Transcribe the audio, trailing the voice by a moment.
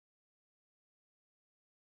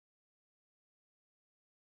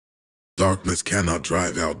Darkness cannot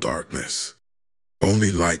drive out darkness.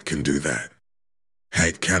 Only light can do that.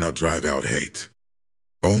 Hate cannot drive out hate.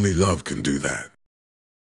 Only love can do that.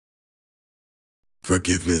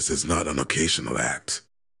 Forgiveness is not an occasional act.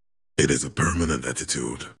 It is a permanent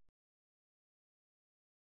attitude.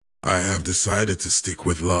 I have decided to stick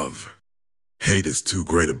with love. Hate is too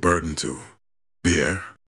great a burden to bear.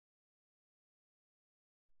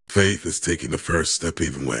 Faith is taking the first step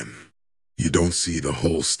even when you don't see the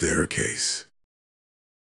whole staircase.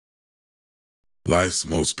 Life's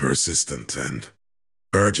most persistent and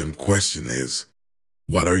urgent question is,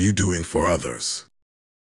 what are you doing for others?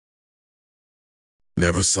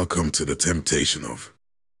 Never succumb to the temptation of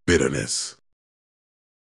bitterness.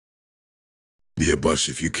 Be a bush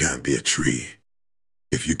if you can't be a tree.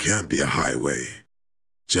 If you can't be a highway,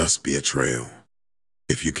 just be a trail.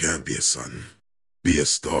 If you can't be a sun, be a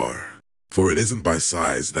star. For it isn't by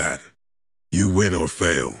size that you win or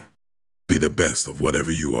fail. Be the best of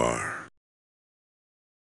whatever you are.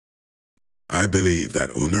 I believe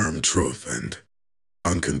that unearned truth and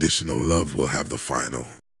unconditional love will have the final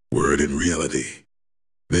word in reality.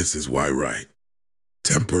 This is why right,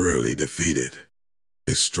 temporarily defeated,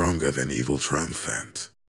 is stronger than evil triumphant.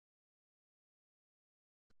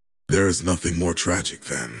 There is nothing more tragic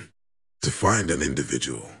than to find an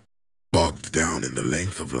individual bogged down in the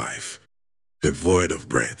length of life, devoid of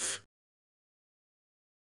breadth.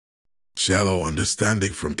 Shallow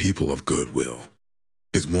understanding from people of goodwill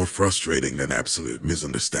is more frustrating than absolute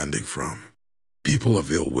misunderstanding from people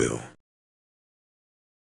of ill will.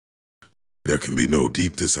 There can be no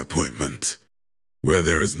deep disappointment where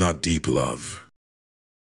there is not deep love.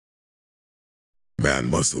 Man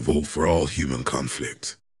must evolve for all human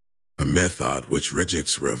conflict, a method which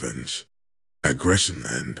rejects revenge, aggression,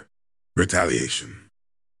 and retaliation.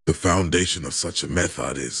 The foundation of such a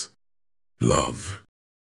method is love.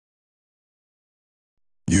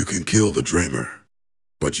 You can kill the dreamer,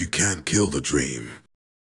 but you can't kill the dream.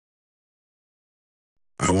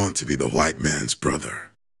 I want to be the white man's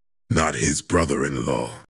brother, not his brother-in-law.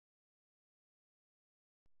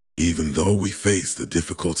 Even though we face the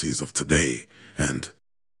difficulties of today and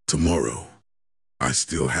tomorrow, I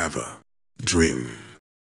still have a dream.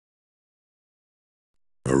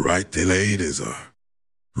 A right delayed is a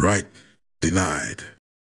right denied.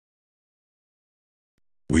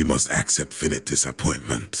 We must accept finite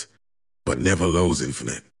disappointment, but never lose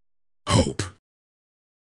infinite hope.